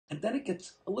And then it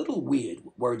gets a little weird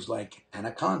with words like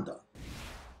anaconda.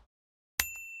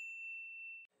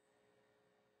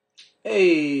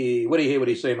 Hey, what do you hear? What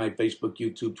do you say? My Facebook,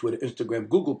 YouTube, Twitter, Instagram,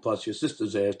 Google Plus, your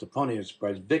sister's ass, the Pony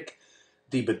Express, Vic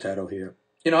Dibitetto here.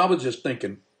 I was just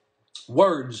thinking,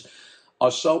 words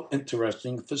are so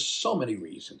interesting for so many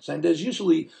reasons, and there's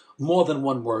usually more than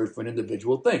one word for an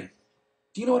individual thing.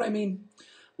 Do you know what I mean?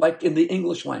 Like in the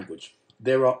English language,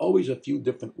 there are always a few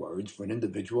different words for an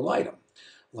individual item.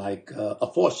 Like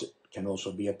a faucet can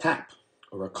also be a tap,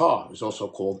 or a car is also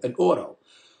called an auto,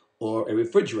 or a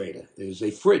refrigerator is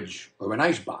a fridge or an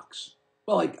ice box.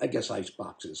 Well, I guess ice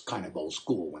box is kind of old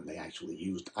school when they actually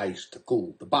used ice to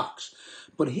cool the box.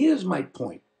 But here's my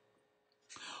point.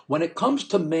 When it comes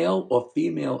to male or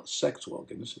female sex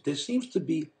organs, there seems to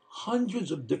be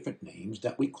hundreds of different names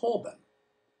that we call them.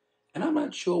 And I'm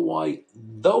not sure why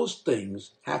those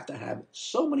things have to have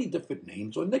so many different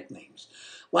names or nicknames.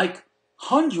 Like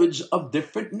hundreds of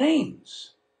different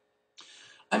names.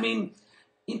 I mean,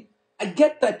 I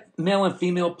get that male and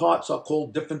female parts are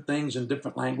called different things in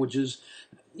different languages.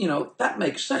 That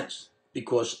makes sense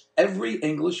because every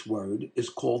English word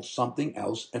is called something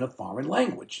else in a foreign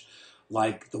language.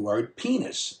 Like the word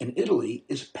penis in Italy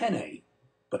is penne,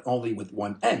 but only with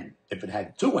one N. If it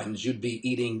had two N's, you'd be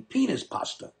eating penis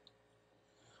pasta.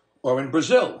 Or in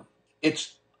Brazil,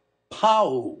 it's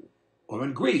pau. Or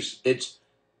in Greece, it's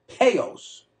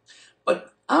peos.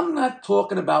 But I'm not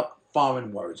talking about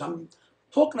foreign words. I'm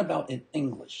talking about in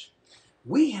English.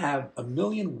 We have a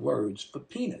million words for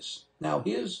penis. Now,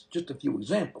 here's just a few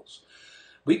examples.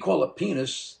 We call a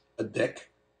penis a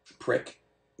dick, prick,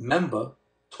 member,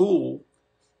 tool,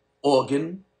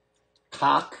 organ,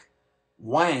 cock,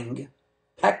 wang,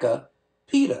 pecker,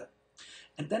 Peter.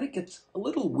 And then it gets a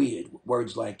little weird with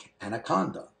words like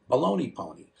anaconda, baloney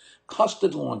pony,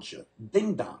 custard launcher,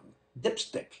 ding dong,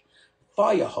 dipstick,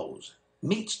 fire hose,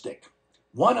 meat stick,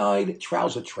 one-eyed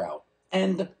trouser trout,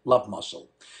 and love muscle.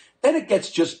 Then it gets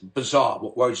just bizarre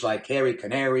with words like hairy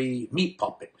canary, meat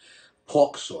puppet,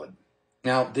 pork sword.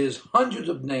 Now, there's hundreds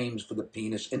of names for the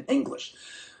penis in English.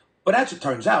 But as it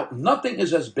turns out, nothing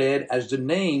is as bad as the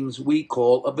names we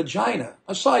call a vagina,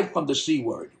 aside from the C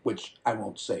word, which I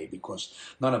won't say because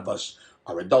none of us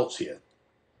are adults here.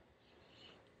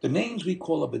 The names we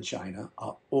call a vagina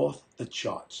are off the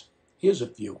charts. Here's a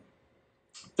few.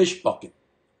 Fish bucket,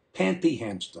 panty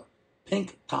hamster,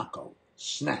 pink taco,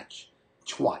 snatch,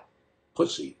 twat,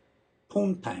 pussy,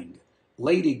 poontang,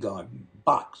 lady garden,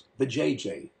 box,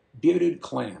 vajayjay, bearded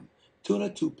clam,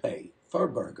 tuna toupee, fur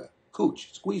burger,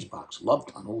 cooch, squeeze box, love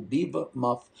tunnel, beaver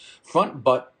muff, front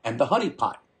butt, and the honey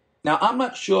pot. Now, I'm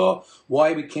not sure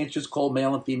why we can't just call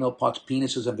male and female parts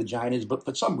penises and vaginas, but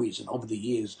for some reason, over the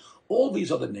years, all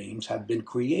these other names have been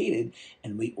created,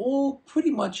 and we all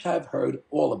pretty much have heard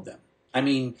all of them. I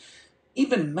mean,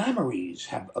 even mammaries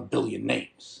have a billion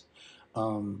names.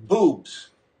 Boobs,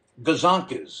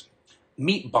 gazonkas,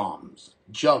 meat bombs,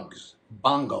 jugs,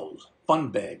 bongos, fun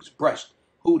bags, breast,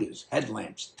 hooters,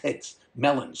 headlamps, tits,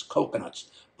 melons, coconuts,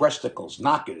 breasticles,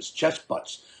 knockers, chest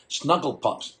butts, snuggle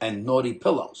pups, and naughty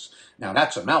pillows. Now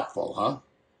that's a mouthful, huh?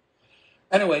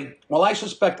 Anyway, while I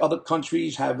suspect other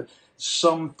countries have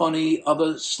some funny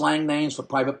other slang names for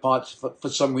private parts for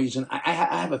some reason, I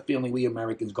have a feeling we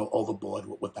Americans go overboard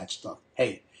with that stuff.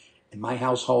 Hey, in my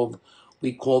household,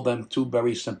 we call them two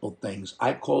very simple things.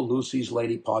 I call Lucy's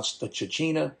lady parts the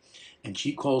chachina, and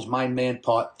she calls my man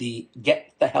part the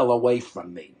get the hell away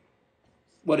from me.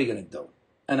 What are you going to do?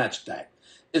 And that's that.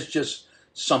 It's just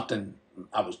something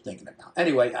I was thinking about.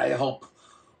 Anyway, I hope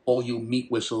all you meat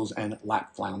whistles and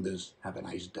lap flounders have a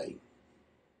nice day.